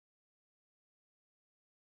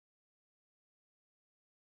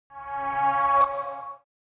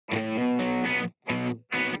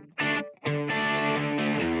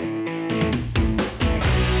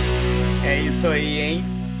isso aí, hein?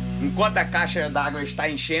 Enquanto a caixa d'água está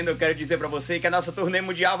enchendo, eu quero dizer pra você que a nossa turnê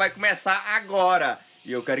mundial vai começar agora.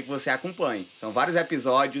 E eu quero que você acompanhe. São vários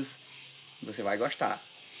episódios e você vai gostar.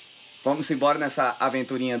 Vamos embora nessa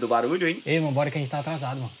aventurinha do barulho, hein? Ei, mano, bora que a gente tá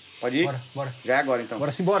atrasado, mano. Pode ir? Bora, bora. Já é agora, então.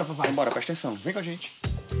 Bora embora, papai. Vamos embora, presta atenção. Vem com a gente.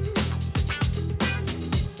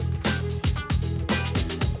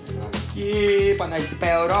 Aqui, pra nós ir pra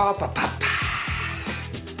Europa, papá.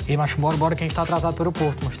 Ei, macho, bora que a gente tá atrasado pro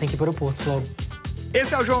aeroporto, mas tem que ir pro aeroporto logo.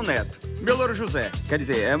 Esse é o João Neto, meu louro José. Quer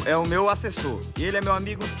dizer, é o meu assessor. E ele é meu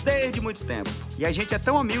amigo desde muito tempo. E a gente é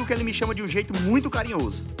tão amigo que ele me chama de um jeito muito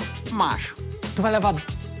carinhoso. Macho. Tu vai levar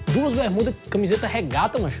 2 bermudas, camiseta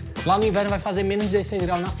regata, macho. Lá no inverno vai fazer menos 16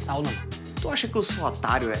 graus na sauna. Tu acha que eu sou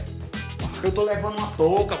otário, é? Eu tô levando uma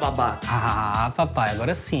touca, babá. Ah, papai,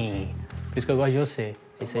 agora sim. Por isso que eu gosto de você.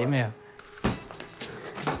 É isso aí mesmo.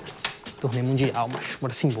 Turnê mundial, macho.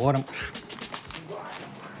 Bora embora, macho.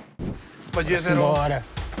 Bom dia, Zero. Bora.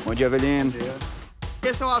 Bom dia, Avelino. Bom dia.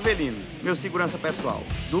 Esse é o Avelino, meu segurança pessoal.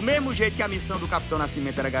 Do mesmo jeito que a missão do Capitão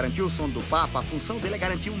Nascimento era garantir o sono do Papa, a função dele é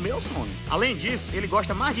garantir o meu sono. Além disso, ele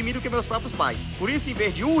gosta mais de mim do que meus próprios pais. Por isso, em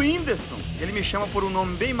vez de Whindersson, ele me chama por um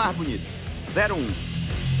nome bem mais bonito. 01.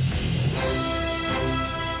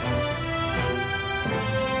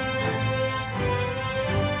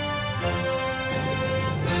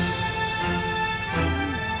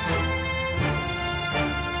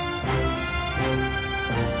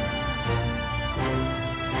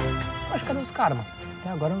 Mas cadê os caras, mano? Até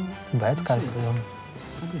agora o Beto, cara.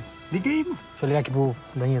 Liga aí, mano. Deixa eu ligar aqui pro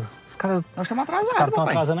Danilo. Os caras. Nós estamos atrasados, Os caras estão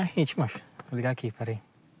papai. atrasando a gente, macho. Vou ligar aqui, peraí.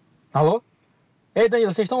 Alô? Ei,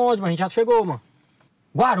 Danilo, vocês estão onde, mano? A gente já chegou, mano.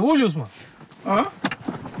 Guarulhos, mano. Hã?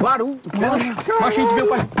 Guarulhos. Macho, a gente veio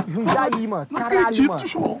pra Jundiaí, mano. Caralho, mano.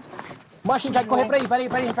 João. Macho, a gente vai correr pra aí. Peraí,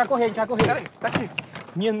 a gente vai correr, Peraí, tá aqui.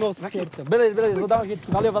 Minha nossa senhora do céu. Beleza, vou dar um jeito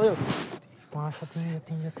aqui. Valeu. Macho,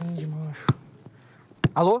 atende, macho.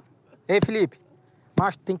 Alô? Ei, Felipe.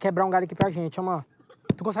 Macho, tem que quebrar um galho aqui pra gente, ó, mano.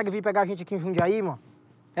 Tu consegue vir pegar a gente aqui em Jundiaí, mano?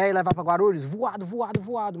 É, e levar pra Guarulhos? Voado,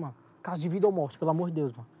 mano. Caso de vida ou morte, pelo amor de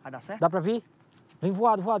Deus, mano. Vai dar certo? Dá pra vir? Vem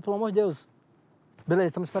voado, pelo amor de Deus. Beleza,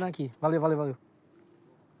 estamos esperando aqui. Valeu.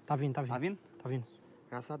 Tá vindo. Tá vindo? Tá vindo.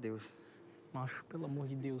 Graças a Deus. Macho, pelo amor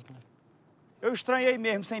de Deus, mano. Eu estranhei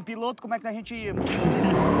mesmo, sem piloto, como é que a gente ia? Ei,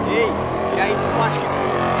 e aí tu não acha que...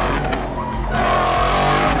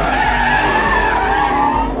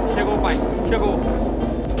 Chegou, pai. Chegou.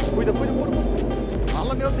 Cuida.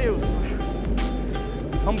 Fala, meu Deus.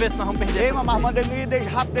 Vamos ver se nós vamos perder Ei, essa mas turnê. manda ele não ir desde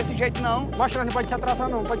rápido desse jeito, não. Macho, nós não pode se atrasar,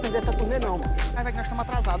 não. Não pode perder essa turnê, não, mano. Vai que nós estamos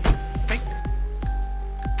atrasados. Vem.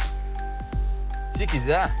 Se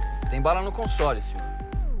quiser, tem bala no console, senhor.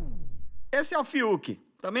 Esse é o Fiuk,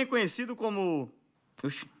 também conhecido como...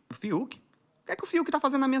 Oxi, o Fiuk? O que é que o Fiuk tá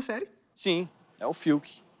fazendo na minha série? Sim, é o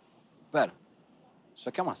Fiuk. Pera, isso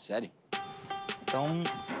aqui é uma série? Então...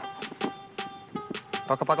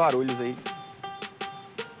 Toca pra Guarulhos aí.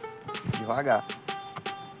 Devagar.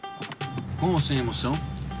 Com ou sem emoção?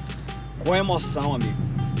 Com emoção, amigo.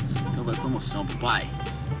 Então vai com emoção, papai.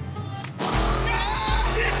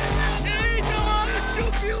 Eita, macho,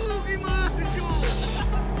 o Fiuk, macho!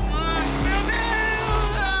 Macho, meu Deus!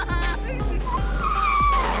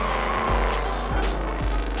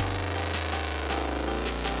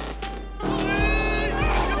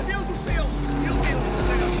 Meu Deus do céu!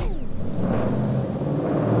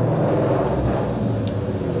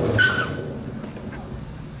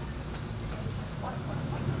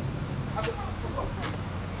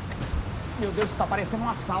 Meu Deus, tá parecendo um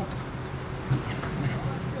assalto.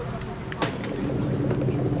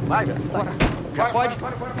 Vai, velho. Bora. Já pode?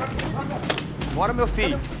 Bora, meu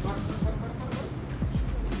filho.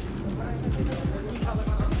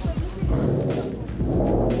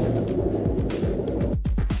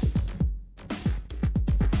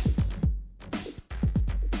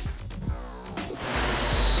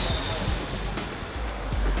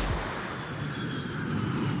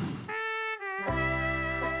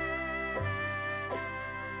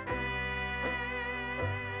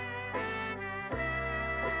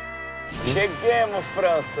 Cheguemos,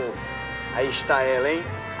 Franças. Aí está ela, hein?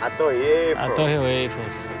 A Torre Eiffel. A Torre Eiffel.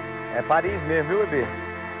 É Paris mesmo, viu, bebê?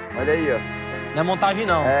 Olha aí, ó. Não é montagem,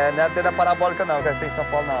 não. É, não é até da parabólica, não, que tem em São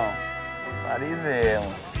Paulo, não. Paris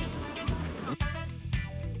mesmo.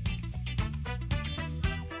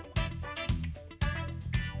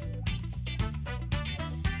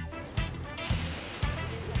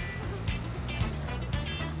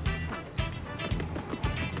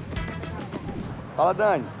 Fala,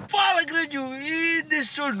 Dani. Fala, grande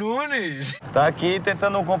Whindersson Nunes. Tá aqui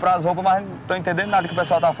tentando comprar as roupas, mas não tô entendendo nada que o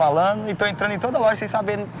pessoal tá falando e tô entrando em toda loja sem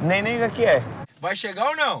saber nem o que é. Vai chegar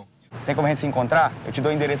ou não? Tem como a gente se encontrar? Eu te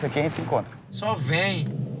dou o endereço aqui e a gente se encontra. Só vem.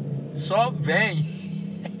 Só vem.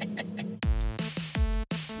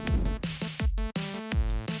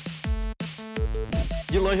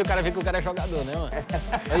 De longe o cara vê que o cara é jogador, né, mano?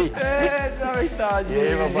 Aí. Eita, abestado. E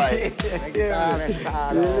aí, papai? Como é que tá,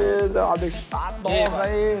 abestado? Beleza, abestados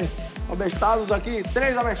aí. Abestados aqui,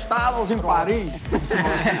 3 abestados em Paris.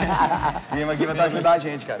 Viemos aqui pra ajudar a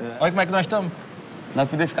gente, cara. Olha como é que nós estamos. Nós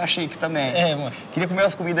podemos ficar chique também. É, mano. Queria comer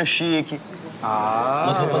umas comidas chiques.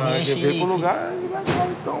 Nossa, Tem que ver com o lugar legal,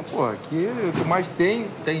 então, pô. Aqui o que mais tem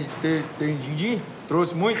din-din?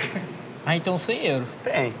 Trouxe muito? Ah, então 100 euros.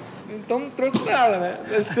 Tem. Então não trouxe nada, né?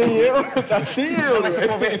 100 euros, tá 100 euros. Mas se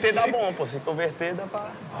converter dá bom, pô. Se converter dá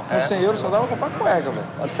pra... Com 100 euros só dá pra comprar cueca, velho.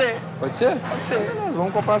 Pode ser. Pode ser? Pode ser. Beleza,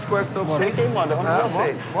 vamos comprar as cuecas então. Sei quem manda, vamos com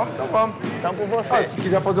você. Vamos, então vamos. Então por você. Ah, se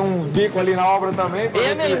quiser fazer um bico ali na obra também...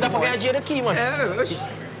 Dá pra ganhar dinheiro aqui, mano. Oxi.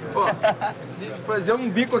 Pô, se fazer um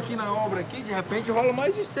bico aqui na obra aqui, de repente rola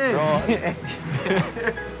mais de 100.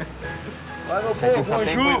 Vai, meu povo,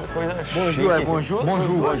 bonjour. Bonjour, é bonjour?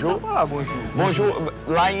 Bonjour. Falar bonjour. Bonjour,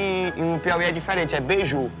 lá em Piauí é diferente, é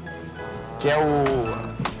beiju. Que é o...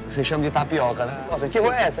 Você chama de tapioca, né? Nossa, que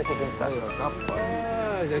rua é essa aqui que a gente tá?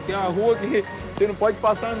 Rapaz, aqui é uma rua que você não pode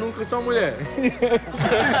passar nunca sua mulher.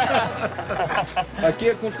 Aqui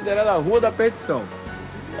é considerada a Rua da Perdição.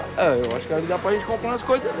 É, eu acho que ali dá pra gente comprar umas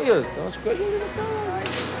coisas ali. Tem umas coisas ali.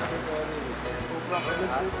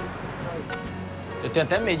 Eu tenho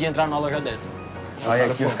até medo de entrar numa loja dessa. Olha,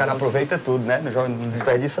 aqui os caras aproveitam tudo, né? Não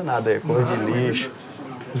desperdiça nada, é cor de lixo.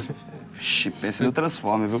 Pensa no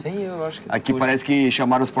transforme, viu? 100 euros, acho que... Aqui parece que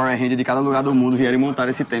chamaram os Power Rangers de cada lugar do mundo, vieram e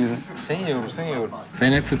montaram esse tênis, né? 100 euros, 100 euros. Foi,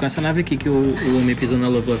 né? Foi com essa nave aqui que o homem pisou na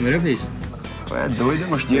lua pela primeira vez. Pô, é doido,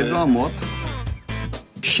 mas dinheiro de uma moto.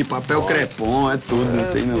 Papel crepom, é tudo,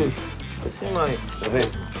 não tem não. Assim, mãe. Deixa eu ver.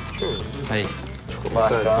 Deixa eu ver. Aí.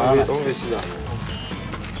 Bacana. Vamos ver se dá.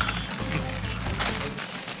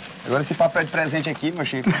 Agora esse papel de presente aqui, meu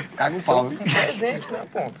Chico, caga um pau, viu? Presente, né,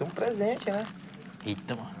 pô? Tem um presente, né?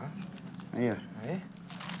 Eita, mano. Aí, ó. Aí.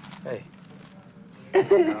 Aí.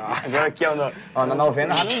 Agora aqui, ó, na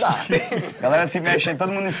novena já não dá. Galera se mexendo,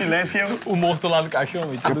 todo mundo em silêncio e eu... O morto lá do caixão,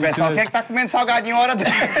 bicho. O pessoal, quem é que tá comendo salgadinho hora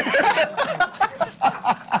dessa?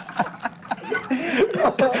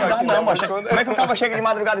 Não dá não, macho. Como é que o cara chega de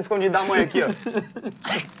madrugada escondido da mãe aqui, ó?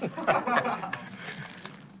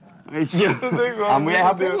 Aqui, ó. A mulher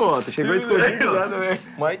já pegou outra, chegou escondido.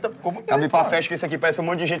 Mas tá, ficou bonito. Cabe pra festa que isso aqui parece um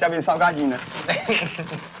monte de gente abrindo salgadinho, né?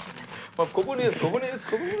 Mas ficou bonito, pô.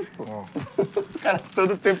 O cara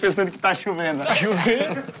todo tempo pensando que tá chovendo. Tá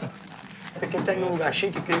chovendo? Aqui tá em um lugar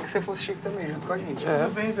chique, eu queria que você fosse chique também, junto com a gente. É,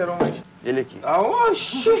 vem, Zerões. Ele aqui. Ah,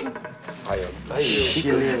 oxi! Aí, ó. Aí,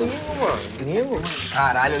 Gringo, mano. Gringo?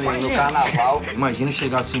 Caralho, ali no carnaval. Imagina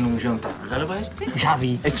chegar assim num jantar. A galera vai respeitar. Já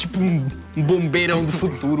vi. É tipo um bombeirão do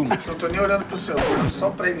futuro, mano. Eu tô nem olhando pro seu, tô olhando só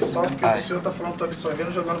pra ele só, porque o senhor tá falando, tô absorvendo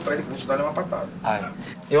e jogando pra ele, que eu vou te dar uma patada.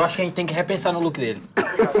 Eu acho que a gente tem que repensar no look dele.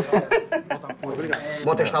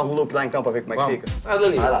 Vou testar um look lá então pra ver como é que fica. Ah,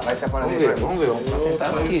 Dani. Vai lá, vai separar Vamos ali. ver, vamos ver. Vamos estar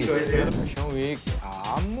sentado aqui. Fashion Week.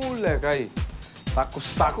 Ah, moleque, aí. Tá com o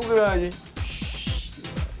saco grande, hein?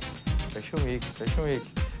 Fashion Week, Fashion Week.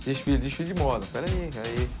 Desfile de moda. Pera aí,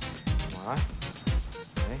 aí. Vamos lá.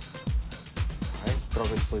 Vai,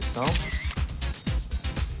 troca de posição.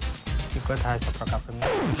 50 reais pra trocar pra mim.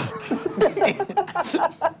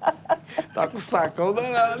 Tá com o sacão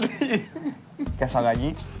danado. Quer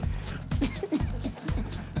salgadinho?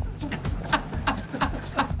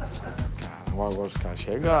 Caramba, agora os caras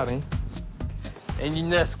chegaram, hein? Tem de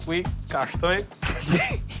Nesquik, castanho.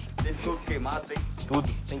 Tem tudo queimado, tem tudo.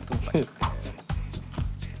 Tem tudo.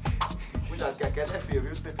 Cuidado, que a queda é feia,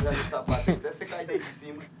 viu? Se você pisar nesse sapato, deve ser cair daí de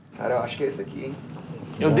cima. Cara, eu acho que é esse aqui, hein?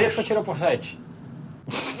 Eu deixo ou tiro a pochete?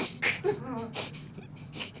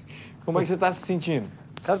 Como é que você tá se sentindo?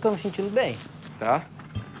 Cara, eu tô me sentindo bem. Tá?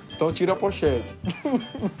 Então tira a pochete.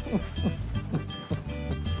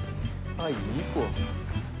 Aí, pô.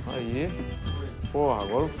 Aí. Porra,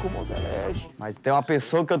 agora ficou modelete. Mas tem uma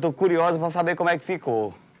pessoa que eu tô curiosa pra saber como é que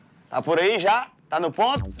ficou. Tá por aí já? Tá no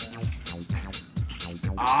ponto?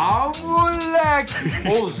 Ah, moleque!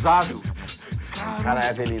 Ousado. Cara,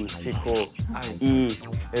 Avelino, ficou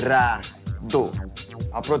irado.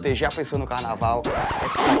 A proteger a pessoa no carnaval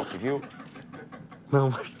é top, viu?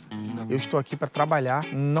 Não, eu estou aqui para trabalhar,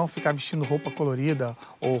 não ficar vestindo roupa colorida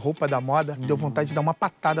ou roupa da moda. Me deu vontade de dar uma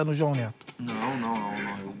patada no João Neto. Não.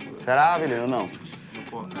 Será, Avelino? Não.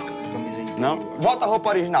 Não? Volta a roupa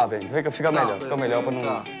original, velho. Fica melhor. Fica melhor pra não...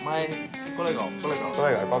 Tá, mas ficou legal. Ficou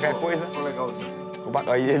legal. Qualquer coisa... Ficou legalzinho.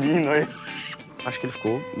 Aí ele indo aí. Acho que ele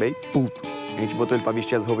ficou bem puto. A gente botou ele pra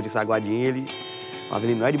vestir as roupas de saguadinho e ele O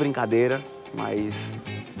Avelino não é de brincadeira, mas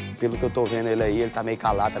pelo que eu tô vendo ele aí, ele tá meio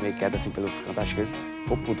calado, tá meio quieto assim pelos cantos. Acho que ele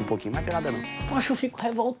ficou puto um pouquinho, mas não tem nada não. Eu acho que eu fico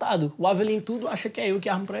revoltado. O Avelino tudo acha que é eu que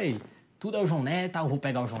armo pra ele. Tudo é o João Neto, eu vou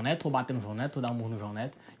pegar o João Neto, vou bater no João Neto, vou dar um murro no João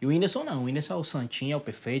Neto. E o Whindersson não, o Whindersson é o santinho, é o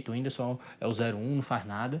perfeito, o Whindersson é o 01, não faz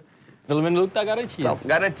nada. Pelo menos o que tá garantido. Tá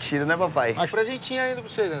garantido, né, papai? Acho presentinho ainda pra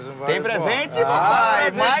vocês, né? Vai, tem presente,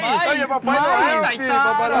 papai? Mais? Olha, papai Noel, filho.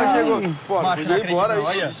 Papai Noel chegou. Pô, não podia ir embora.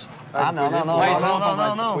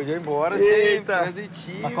 Não. Podia ir embora sem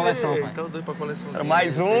presentinho. Pra coleção, pai. Então doido pra coleçãozinha.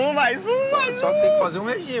 Mais um. Só que tem que fazer um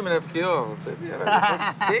regime, né? Porque, ó, você vê, tá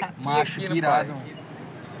sequinho Macho, aqui, né, pai?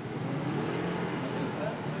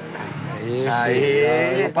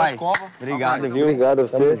 Aê, pai. Obrigado, viu? Obrigado,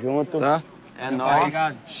 você. Tamo junto. Tá? É nóis.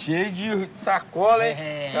 Cheio de sacola, hein?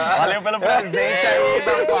 Valeu pelo presente aí,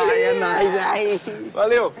 papai. É nóis aí.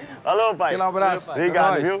 Valeu. Falou, pai. Aquele abraço.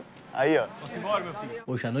 Obrigado, É nóis. viu? Aí, ó. Vamos embora, meu filho.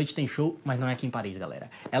 Hoje à noite tem show, mas não é aqui em Paris, galera.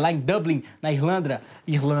 É lá em Dublin, na Irlanda.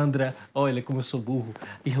 Olha como eu sou burro.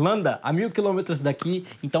 Irlanda, a 1000 quilômetros daqui.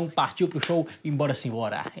 Então partiu pro show e embora-se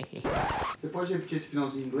embora. Você pode repetir esse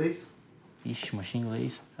finalzinho em inglês? Ixi, mas em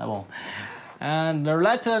inglês. Tá bom. And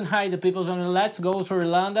let's hide the people and let's go to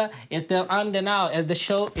Irlanda. It's the on the now as the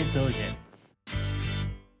show is urgent.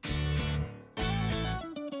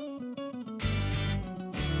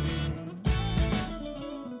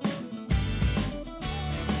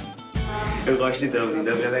 Eu gosto de Dublin.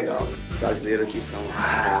 Dublin é legal. Os brasileiros aqui são...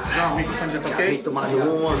 Já, o microfone já tá ok? Tem tomado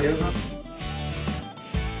uma.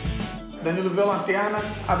 Danilo vê a lanterna,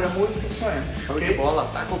 abre a música e só entra. Show de bola.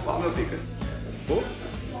 Tá com o pau, meu pica.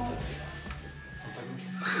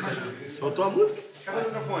 Soltou a música? Cadê o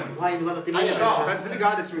microfone? Vai, não vai ter mais Não, tá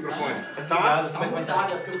desligado esse microfone. Tá? Tá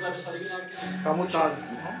mutado, é porque o Cleber só liga na hora que ele... Tá mutado.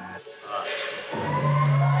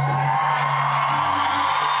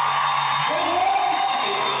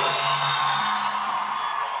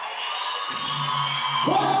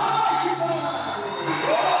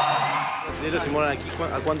 Brasileiros moram aqui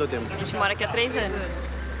há quanto tempo? A gente mora aqui há 3 anos.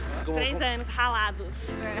 3 anos, ralados.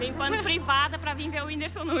 Limpando privada pra vir ver o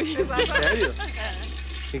Whindersson Nunes. Sério?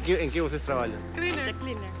 Em que vocês trabalham? Cleaner.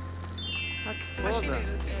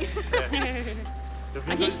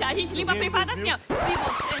 A gente limpa a privada assim, ó. Se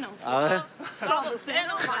você não for, só você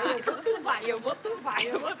não vai. Tu vai, eu vou, tu vai.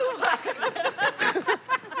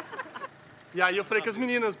 E aí eu falei com as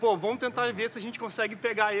meninas, pô, vamos tentar ver se a gente consegue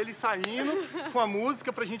pegar ele saindo com a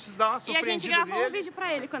música pra gente dar uma E a surpreendida gente gravou nele. um vídeo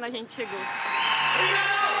pra ele quando a gente chegou.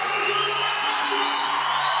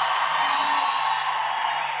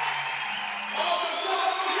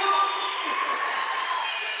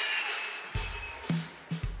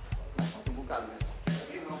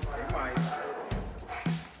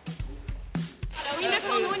 É o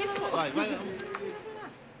Whindersson Nunes, pô. Vai.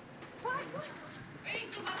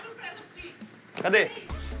 Cadê?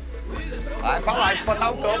 Vai pra lá,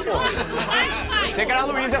 espantar o cão, pô. Você que era a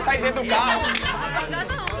Luiz, ia sair dentro do carro.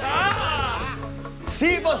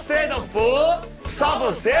 Se você não for, só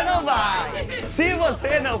você não vai. Se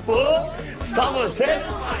você não for, só você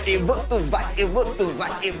não vai. Eu vou, tu vai, eu vou, tu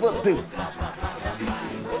vai, eu vou, tu.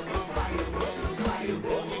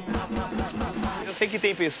 Eu sei que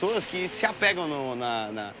tem pessoas que se apegam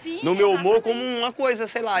no meu humor como uma coisa,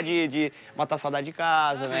 sei lá, de matar saudade de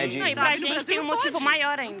casa, né? Não, e pra gente tem um motivo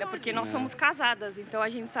maior ainda, porque nós somos casadas, então a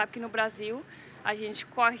gente sabe que no Brasil a gente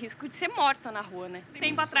corre risco de ser morta na rua, né?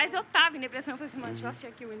 Tempo atrás eu tava em depressão, eu falei assim, mano, deixa eu assistir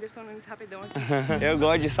aqui o Whindersson Nunes rapidão aqui. Eu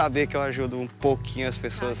gosto de saber que eu ajudo um pouquinho as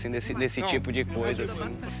pessoas, assim, desse tipo de coisa,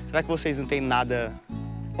 assim. Será que vocês não têm nada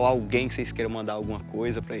ou alguém que vocês queiram mandar alguma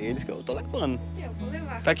coisa pra eles, que eu tô levando? Eu vou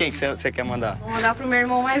levar. Pra quem que você quer mandar? Vou mandar pro meu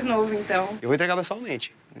irmão mais novo, então. Eu vou entregar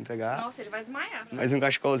pessoalmente. Vou entregar Nossa, ele vai desmaiar. mais um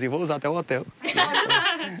cachecolzinho, vou usar até o hotel.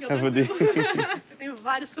 Eu vou Eu tenho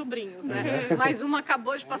vários sobrinhos, né? Mas uma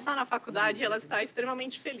acabou de passar na faculdade e ela está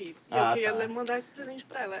extremamente feliz. E eu queria mandar esse presente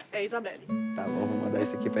pra ela. É a Isabelle. Tá bom, vou mandar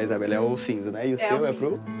esse aqui pra Isabela. É o cinza, né? E o seu o é cinza.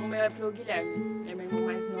 pro? O meu é pro Guilherme. É meu irmão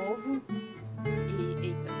mais novo. E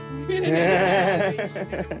eita.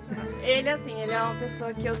 Ele, assim, ele é uma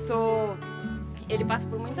pessoa que eu tô... Ele passa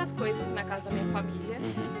por muitas coisas na casa da minha família.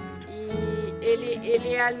 E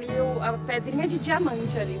ele é ali a pedrinha de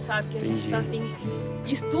diamante ali, sabe? Que a gente tá assim...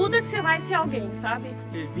 Estuda que você vai ser alguém, sabe?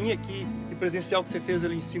 E vir aqui e presenciar o que você fez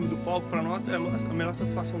ali em cima do palco, pra nós, é a melhor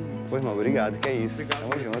satisfação do mundo. Pô, irmão, obrigado, que é isso. Obrigado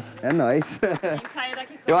Tamo mesmo. junto. É nóis. Tem que sair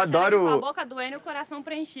daqui Eu adoro... com a boca doendo e o coração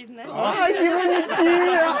preenchido, né? Ai, que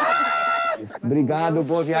bonitinha! Obrigado,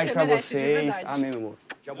 boa viagem pra merece, de vocês. verdade. Amém, meu amor.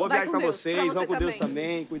 Boa Vai viagem com pra Deus, vocês, pra você vão com Deus também.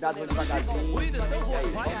 também. Cuidado, vou devagarzinho.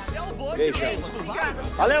 Eu vou, Beijo. tu vai?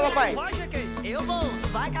 Valeu, papai. Eu vou, tu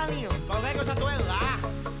vai, Carlinhos? Como é que eu já tô lá?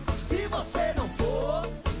 Se você não for,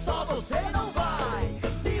 só você não vai.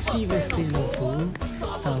 Se você não for,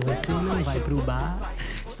 só você não vai pro bar.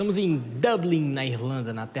 Estamos em Dublin, na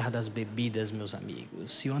Irlanda, na terra das bebidas, meus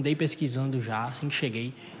amigos. Eu andei pesquisando já, assim que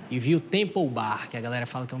cheguei, e vi o Temple Bar, que a galera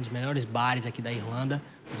fala que é um dos melhores bares aqui da Irlanda,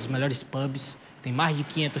 um dos melhores pubs. Tem mais de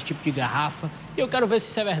 500 tipos de garrafa. E eu quero ver se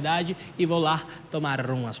isso é verdade e vou lá tomar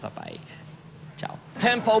umas, papai. Tchau.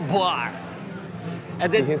 Temple Bar. É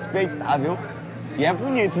de... respeitável. E é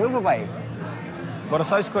bonito, viu, papai? Bora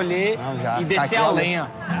só escolher e descer a lenha.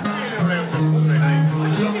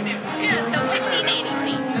 Yeah, so 1580,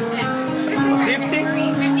 please. 50?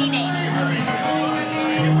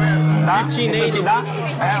 1580. Tá? Isso aqui dá?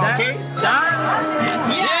 É, ok? Dá?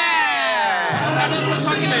 Yeah!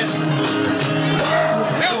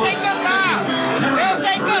 Eu sei cantar! Eu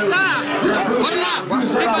sei cantar! Bora lá!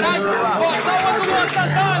 Tem coragem? Pô, só uma do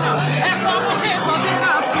cantando! É só você fazer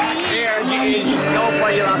assim! Ele disse que não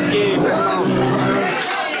pode ir lá, porque, pessoal,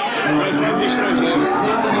 nós somos estrangeiros.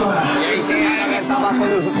 E aí tem a galera que tá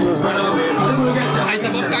batendo nos brasileiros. Ainda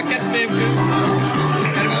vou ficar quieto mesmo, viu?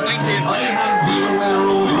 Quero voltar inteiro.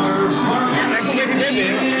 Até comer de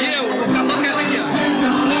beber. E eu? Vou ficar só quieto aqui,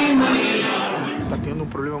 ó. Tá tendo um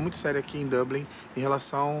problema muito sério aqui em Dublin em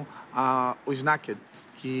relação aos naked,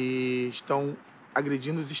 que estão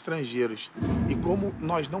agredindo os estrangeiros. E como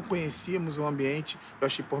nós não conhecíamos o ambiente, eu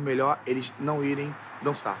achei por melhor eles não irem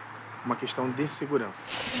dançar. Uma questão de segurança.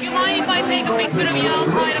 Do you mind if I take a picture of you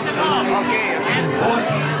outside of the bar?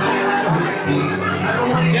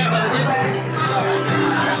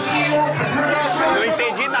 Eu não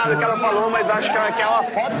entendi nada que ela falou, mas acho que ela quer uma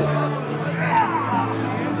foto.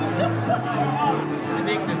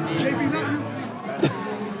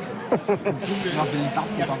 Nossa, ele tá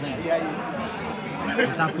puto, velho.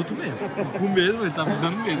 Ele tá puto mesmo. Com medo, ele tá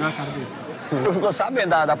dando medo na cara dele. Eu fico sabendo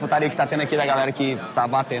da putaria que tá tendo aqui da galera que tá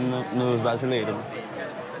batendo nos brasileiros. Né?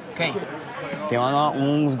 Quem? Tem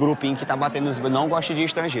uns grupinhos que tá batendo nos... Não gosta de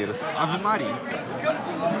estrangeiros. Ave Maria.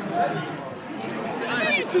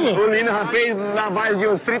 O Lino já fez na base de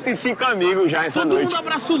uns 35 amigos já essa noite. Todo mundo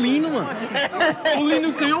abraça o Lino, mano. O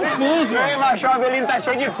Lino ganhou fãs, mano. Ei, macho, o Avelino tá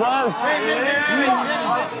cheio de fãs.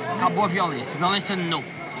 Acabou a violência. Violência não.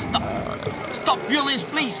 Stop. Stop violence,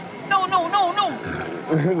 please. No, no, no, no.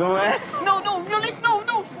 Não é? No, no, violence, no,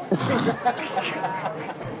 no.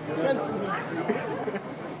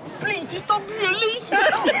 Please, stop violence. O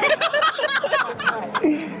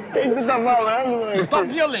que tu tá falando, mano? Stop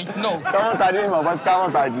violence, no. Fica à vontade, irmão. Vai ficar à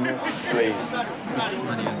vontade, né? Aí.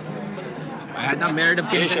 Vai dar merda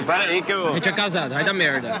porque... Deixa, pera aí que eu... A gente é casado, vai dar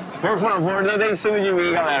merda. Por favor, não dê em cima de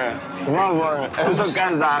mim, galera. Por favor, eu sou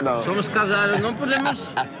casado, ó. Somos casados, não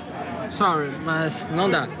podemos... Sorry, mas não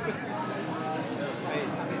dá.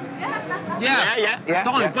 Yeah.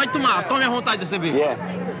 Tome, pode tomar. Tome à vontade da cerveja. Yeah.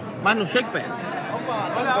 Mas não chega perto.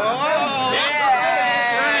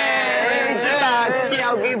 Eita, que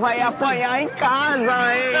alguém vai apanhar em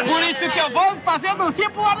casa, hein? Por isso que eu vou fazer a dancinha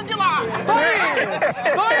pro lado de lá.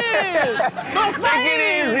 Não sai!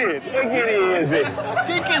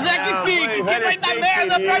 Quem quiser que fique, que vai dar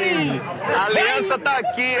merda pra mim. A aliança tá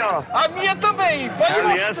aqui, ó. A minha também, pode mostrar.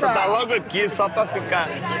 A aliança tá logo aqui, só pra ficar.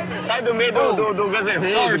 Sai do meio do Guns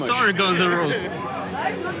N' Roses, Sorry, Guns N' Roses.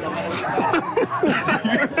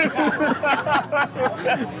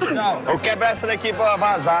 Vou quebrar essa daqui pra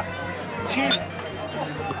vazar.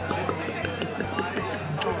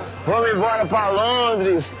 Vamos embora pra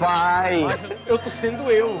Londres, pai. Eu tô sendo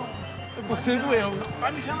eu.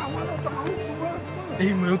 Vai mijar na rua, não, tá maluco?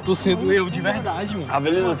 Ei, mano, eu tô sendo eu, de verdade, mano.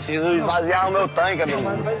 Avelino, eu preciso esvaziar o meu tanque,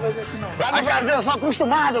 Avelino. Lá no Brasil eu sou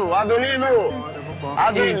acostumado, Avelino.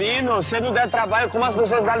 Avelino, se não der trabalho, como as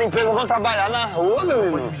pessoas da limpeza vão trabalhar na rua,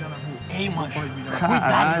 Avelino? Ei, mano,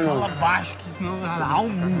 cuidado, fala baixo, que senão vai dar um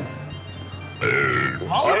murro.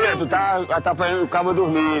 Olha, tu tá atrapalhando o cabo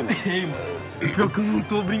dormindo. Ei, mano, pior que eu não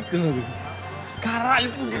tô brincando.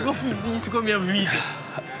 Caralho, por que eu fiz isso com a minha vida?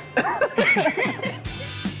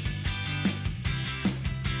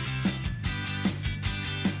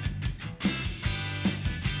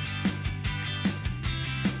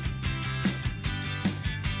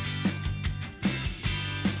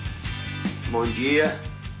 Bom dia.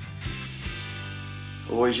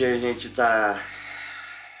 Hoje a gente tá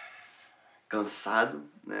cansado,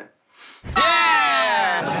 né?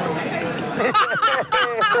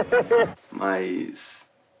 Mas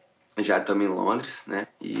já estamos em Londres, né?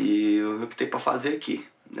 E o que tem pra fazer aqui,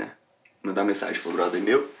 né? Mandar mensagem pro brother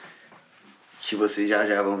meu, que vocês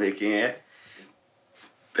já vão ver quem é,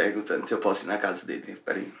 perguntando se eu posso ir na casa dele.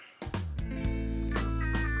 Peraí.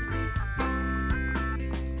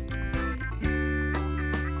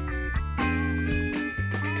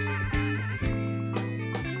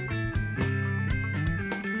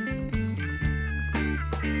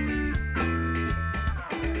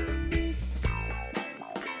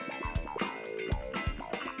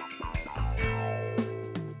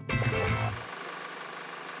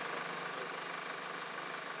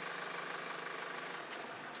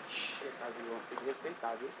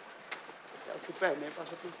 arrebentar, viu? Até o Superman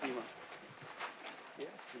passou por cima. E é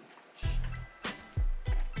assim.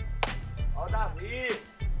 Ó o Davi!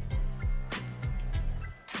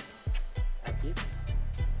 Aqui.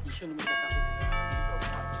 Ixi, eu não me da casa.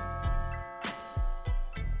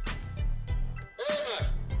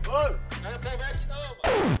 Oi! Não vai aqui não,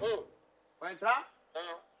 mano. Vai entrar?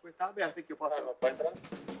 Não. Pois tá aberto aqui o portão. Não, pode entrar.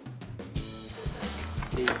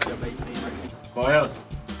 Eita, vai ser aqui. Qual é, Elcio?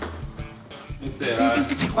 Quem será?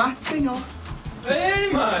 Serviço de quarto, senhor.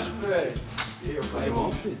 Ei, macho, velho. E eu, pai? É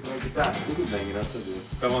bom? Como é que tá? Tudo bem, graças a Deus.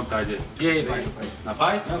 Fica à vontade aí. E aí, pai? Na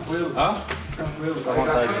paz? Tranquilo. Ah? Tranquilo, fica à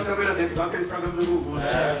vontade. Tá câmera dentro, igual aqueles programas do Gugu,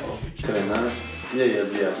 né? Treinando. E aí,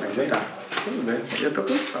 as viagens? Como é que você tá? Tudo bem. Eu tô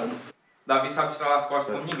cansado. Davi sabe estralar as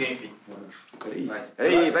costas como ninguém, filho.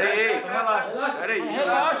 Peraí. Relaxa. Peraí.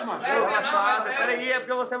 Relaxa, mano. Tô relaxado. Peraí, é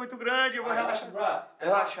porque você é muito grande, eu vou relaxar.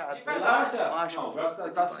 Relaxado. Relaxa. Macho, Não, o braço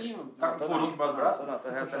tá assim, mano. Tá com furunco embaixo do braço? Não, tô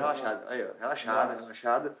relaxado. Aí, ó.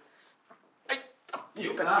 Relaxado.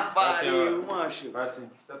 Viu? Puta que pariu, mancho. Vai assim.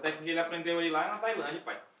 Essa técnica ele aprendeu aí lá na Tailândia,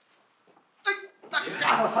 pai.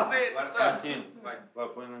 Caceta! Agora tá assim. Vai,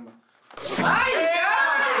 põe lá embaixo. Ai,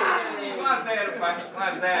 1x0, pai.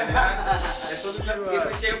 1x0, né? É tudo tranquilo.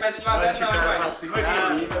 Você chega perto de 1x0, não, pai.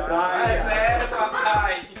 1x0,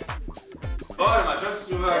 papai. Bora, macho. Antes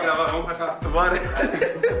de gravar, vamos pra cá. Bora.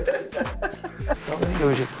 Sozinho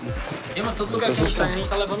hoje aqui. Mas todo lugar que a gente tá, a gente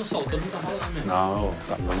tá levando sol. Todo mundo tá falando mesmo. Não,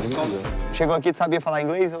 tá bom. Chegou aqui, tu sabia falar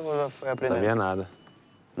inglês ou foi aprendendo? Sabia nada.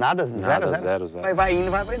 Nada? Zero? Zero. Vai indo,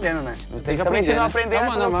 vai aprendendo, né? Não tem que aprender, se não né? aprender, Não, é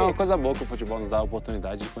mas fazer é o uma quê? coisa boa que o futebol nos dá a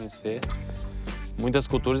oportunidade de conhecer muitas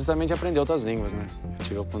culturas e também de aprender outras línguas, né? Eu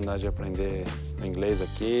tive a oportunidade de aprender o inglês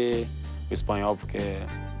aqui, o espanhol porque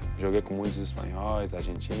joguei com muitos espanhóis,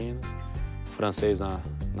 argentinos, o francês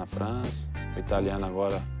na França, o italiano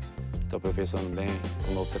agora estou aperfeiçoando bem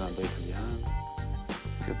com o novo treinador italiano.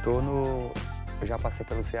 Eu já passei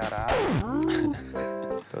pelo Ceará.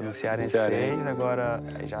 Tô no Cearense 6, agora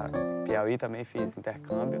já Piauí também fiz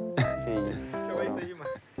intercâmbio.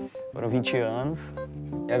 Foram 20 anos.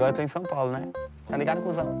 E agora tô em São Paulo, né? Tá ligado,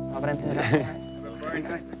 cuzão? Aprendendo já.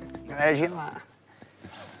 Galera lá.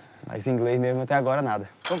 Mas inglês mesmo até agora nada.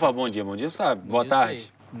 Vamos falar bom dia sabe? Boa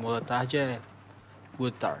tarde. Boa tarde é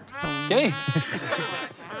good tarde. Quem?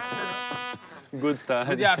 Good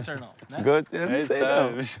tarde. Good afternoon, né? Good, eu não sei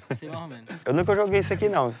não. Sei mais ou menos. Eu nunca joguei isso aqui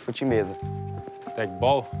não, futimesa.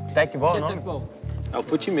 Tecbol? Tecbol, não? Tecbol. É o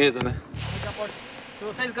futimesa, né? Se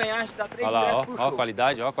vocês ganharem, dá 3 Olha lá, ingressos pro show. ó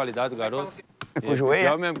a qualidade do garoto. Com o joelho?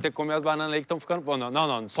 Eu mesmo, tem que comer as bananas aí que estão ficando... Pô,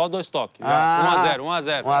 não, só 2 toques.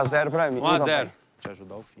 1x0. 1x0 pra mim. 1x0. Te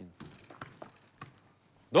ajudar o fino.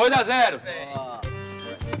 2x0.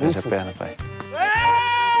 Deixa a perna, pai.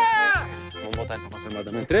 Vamos botar ele pra passar embaixo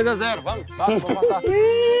da mão. 3x0, vamos. Passa, vamos passar.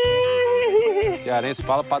 Cearense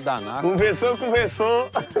fala pra danar. Conversou.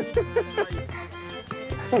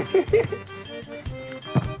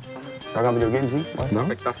 Jogar videogamezinho?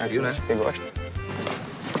 Não? É que tá frio, né? Quem gosta?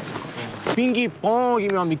 Ping-pong,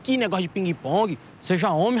 meu amigo. Que negócio de ping-pong. Seja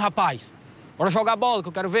homem, rapaz. Bora jogar bola, que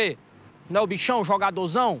eu quero ver. Não é o bichão,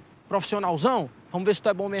 jogadorzão, profissionalzão? Vamos ver se tu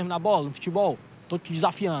é bom mesmo na bola, no futebol. Tô te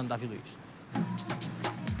desafiando, David Luiz.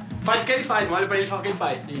 Faz o que ele faz, olha pra ele e fala o que ele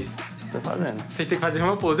faz. Isso. Tô fazendo. Vocês têm que fazer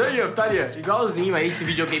uma pose. Aí, ó, Taria. Igualzinho aí, esse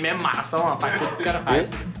videogame é massa, ó. Faz tudo que o cara faz.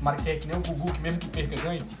 Tomara que você é que nem o Gugu, que mesmo que perca,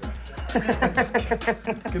 ganha.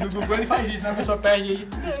 Porque no Gugu ele faz isso, né? A pessoa perde aí.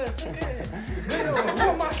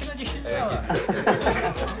 Ganhou uma máquina de chip,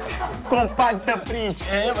 Compacta print.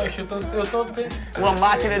 É, mas eu tô... Uma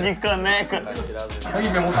máquina de caneca. Aí,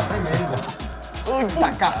 meu irmão tá tremendo.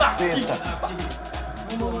 Puta caceta.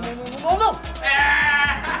 Não!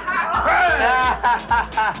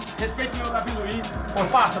 Respeite meu David Luiz. Pô,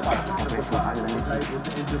 passa, pai.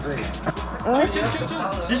 Tira.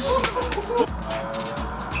 Isso.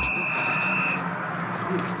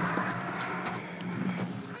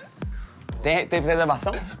 Tem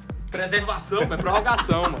preservação? Preservação, é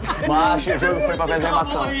prorrogação, mano. Macho, o jogo foi pra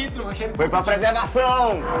preservação. Foi pra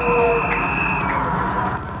preservação.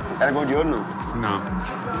 Era gol de ouro, não? Não.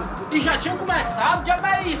 E já tinha começado, já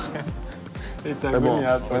é isso. Foi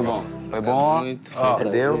bom. Foi bom.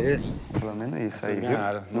 Entendeu? Pelo menos isso aí, viu?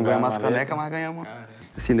 Não ganhamos as canecas, mas ganhamos.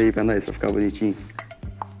 Assina aí pra nós, pra ficar bonitinho.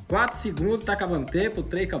 4 segundos, tá acabando o tempo,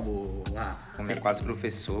 3 acabou. Lá. Como é quase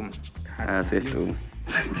professor, mano. Acertou.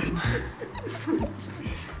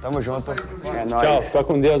 Tamo junto. É nóis. Tchau, fica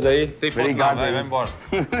com Deus aí. Tem foto Obrigado não, aí. vai embora.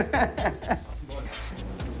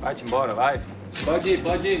 Vai-te embora, vai. Pode ir,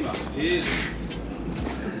 mano. Isso.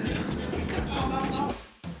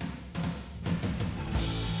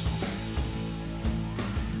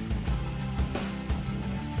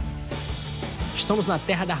 Estamos na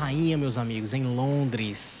terra da rainha, meus amigos, em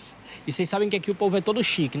Londres. E vocês sabem que aqui o povo é todo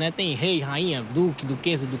chique, né? Tem rei, rainha, duque,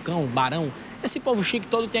 duquesa, ducão, barão. Esse povo chique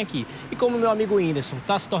todo tem aqui. E como meu amigo Whindersson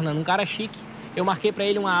tá se tornando um cara chique, eu marquei pra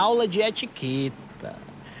ele uma aula de etiqueta.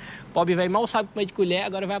 O pobre velho mal sabe comer de colher,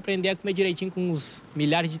 agora vai aprender a comer direitinho com os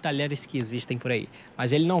milhares de talheres que existem por aí.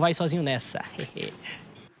 Mas ele não vai sozinho nessa.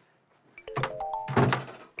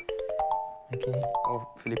 Ó,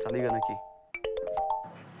 o Felipe tá ligando aqui.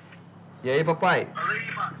 E aí, papai?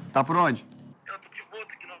 Tá por onde? Eu tô de boa,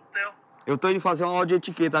 tô aqui no hotel. Eu tô indo fazer uma aula de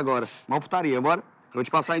etiqueta agora. Uma putaria, bora? Eu vou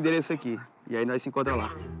te passar o endereço aqui. E aí nós se encontra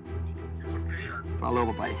lá. Falou,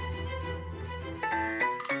 papai.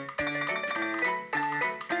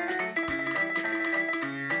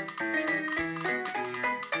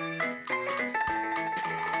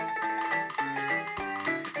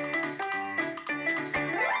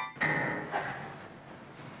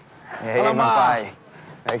 E aí, Fala, meu Mar. pai?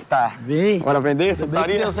 Como é que tá? Bem. Bora aprender essa Bem que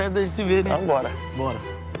putaria? deu certo da gente se ver, né? Então, bora. Bora.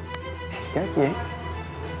 Quem é aqui, hein?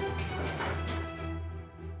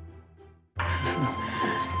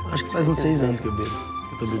 Acho que faz uns 6 anos que eu bebo.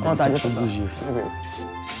 Eu tô bebendo Vontade, todos os dias.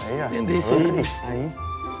 Aí, ó. Aprender isso aí, né? Aí.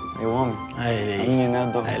 Meu homem. Ah, ele aí. Menina,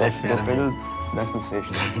 do Ele é fera, pelo 16º.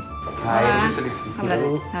 Olá.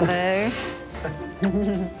 Hello. Hello.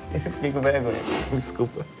 Fiquei com vergonha.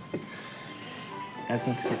 Desculpa. É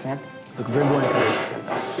assim que você senta? Tô com vergonha, cara.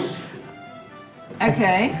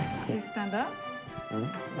 Okay. Please stand up.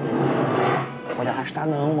 Pode arrastar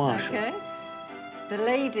não, macho. Okay. The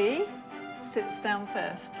lady sits down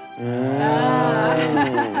first.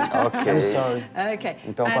 Ok. I'm sorry. Okay.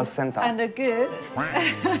 Então eu posso sentar. And a good. Are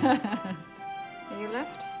you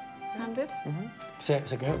left-handed? Você é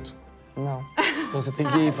canhoto? Não. Então você tem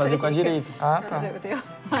que fazer com a direita. Ah, tá. Do it with your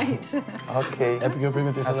right. Ok. É porque eu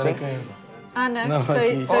perguntei se ela era Assim? canhota. Ah, no. Não, so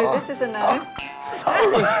aqui. this is a no.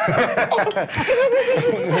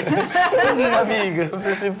 Minha amiga,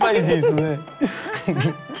 você sempre faz isso, né?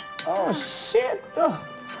 Oh, shit!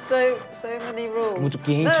 So many rules. Muito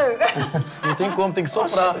quente. No. Não tem como, tem que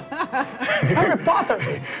soprar. Harry Potter!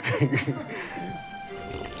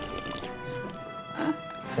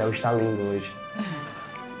 O céu está lindo hoje.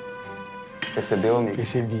 Percebeu, amigo?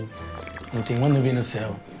 Percebi. Não tem uma nuvem no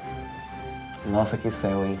céu. Nossa, que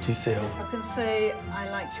céu, hein? Que céu. I can say I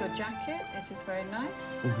like your jacket. It is very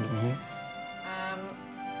nice.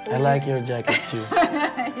 I like your jacket too.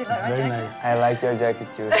 You It's like my very jacket? nice. I like your jacket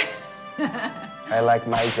too. I like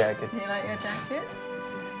my jacket. You like your jacket?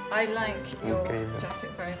 I like your Incrível.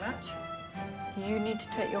 jacket very much. You need to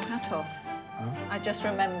take your hat off. I just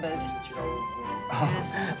remembered.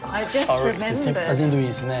 Yes. I just Sorry, você sempre remembered. fazendo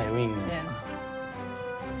isso, né, Win? Yes.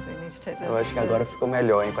 So you need to take the... Eu acho que agora ficou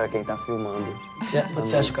melhor, hein, pra quem tá filmando.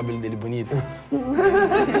 Você acha o cabelo dele bonito?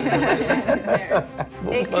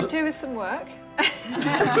 It could do with some work.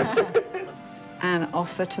 And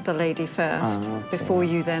offer to the lady first, before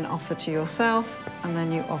you then offer to yourself, and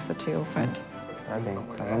then you offer to your friend. Tá bem,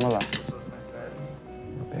 então vamos lá.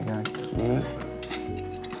 Vou pegar aqui.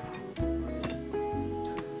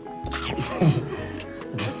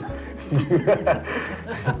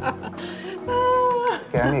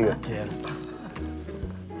 Quer, amiga? Quero.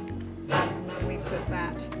 And then we put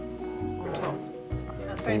that on top.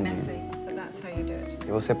 That's very messy, but that's how you do it.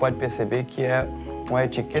 E você pode perceber que é uma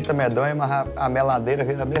etiqueta medonha, mas a meladeira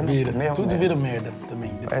vira mesmo. Vira. mesmo Tudo merda. vira merda também.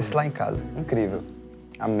 Depois. Parece lá em casa. Incrível.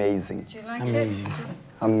 Amazing. Do you like Amazing. it?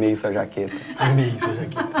 Amei sua jaqueta. Amei sua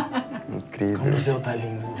jaqueta. Incrível. Como o céu tá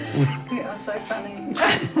lindo. You are so funny.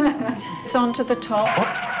 It's onto the top.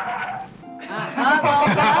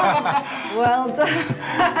 Well done.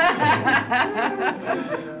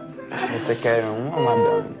 Você quer uma,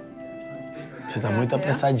 madame? Você tá muito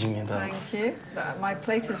apressadinha, tá? Thank you. My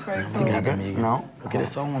plate is very full. Obrigado, amiga. Não? Eu queria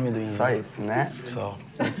só um amendoim. Só esse, né? Só.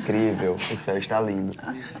 Incrível. O céu está lindo.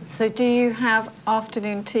 So do you have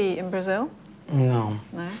afternoon tea in Brazil? Não.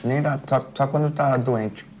 No? Nem dá, só quando tá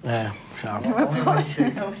doente. É, chave.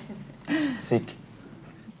 Sick.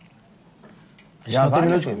 A gente não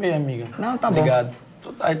terminou de comer, amiga. Não, tá bom. Obrigado.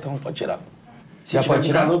 Tá, então pode tirar. Se Já tiver pode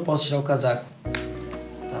tirar? calor, eu posso tirar o casaco.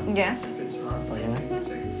 Yes. Pode, né?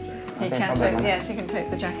 You tem can problema. take, yes, you can take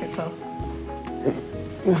the jackets off.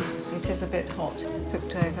 It is a bit hot,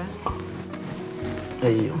 hooked over.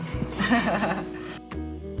 Aí, ó.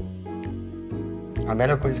 A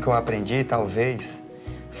melhor coisa que eu aprendi, talvez,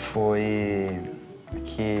 foi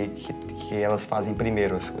que elas fazem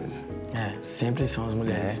primeiro as coisas. É, sempre são as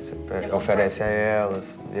mulheres. Você oferece a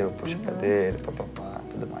elas, puxa a cadeira, papapá,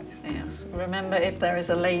 tudo mais. Yes. Remember, if there is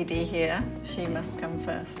a lady here, she must come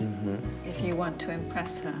first. If you want to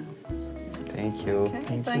impress her. Thank you.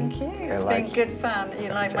 Okay, thank you. It's I been like- good fun.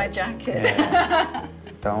 You like my jacket?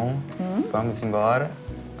 Então, vamos embora.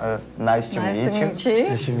 Nice to Nice meet to you. meet you.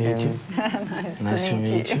 Nice to meet you. Nice to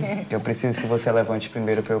meet you. Eu preciso que você levante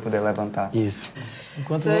primeiro para eu poder levantar. Isso.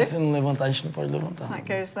 Enquanto So- você não levantar, a gente não pode levantar. That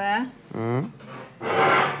goes there, and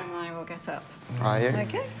I will get up. Aí.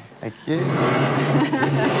 Okay. Aqui.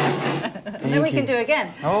 And then we can do it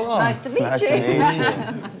again. Oh, Nice to meet nice you. to meet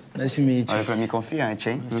you. Nice to meet you. Olha pra mim confiante,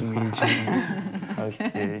 hein? Nice to meet you.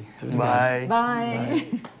 Ok. Bye.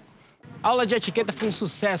 Bye. A aula de etiqueta foi um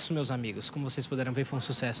sucesso, meus amigos. Como vocês puderam ver, foi um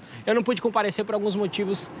sucesso. Eu não pude comparecer por alguns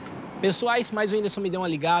motivos pessoais, mas o Whindersson me deu uma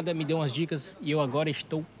ligada, me deu umas dicas e eu agora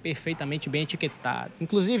estou perfeitamente bem etiquetado.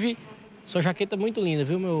 Inclusive, sua jaqueta é muito linda,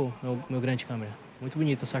 viu, meu grande câmera? Muito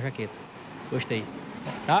bonita a sua jaqueta. Gostei,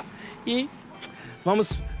 tá? E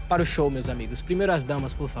vamos para o show, meus amigos. Primeiro as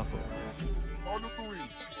damas, por favor.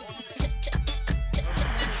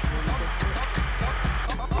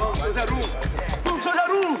 Vamos, 01. Vamos,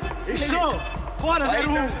 01. Chegou. Bora,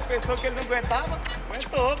 01. Pensou que ele não aguentava?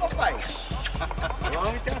 Aguentou, papai. O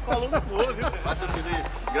homem tem uma coluna boa, viu?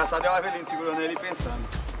 Engraçado é o Avelino segurando ele e pensando.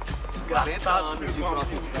 Desgraçado de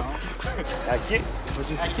profissão. É aqui?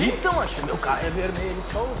 Então, acho meu carro é vermelho,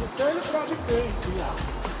 só o vermelho pra você.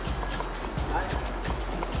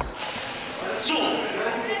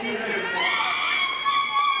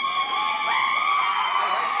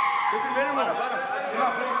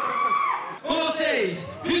 Com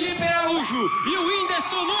vocês, Felipe Araújo e o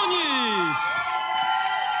Whindersson Nunes.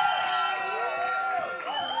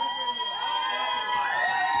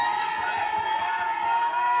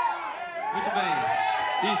 Muito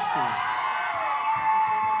bem, isso.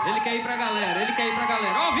 Ele quer ir pra galera, ele quer ir pra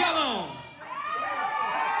galera. Ó o violão!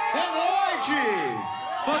 Boa noite!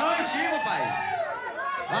 Boa noite, papai!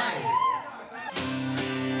 Vai!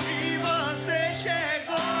 E você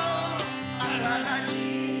chegou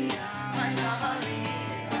atrasadinha, mas tava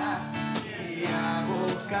linda. E a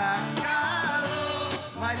boca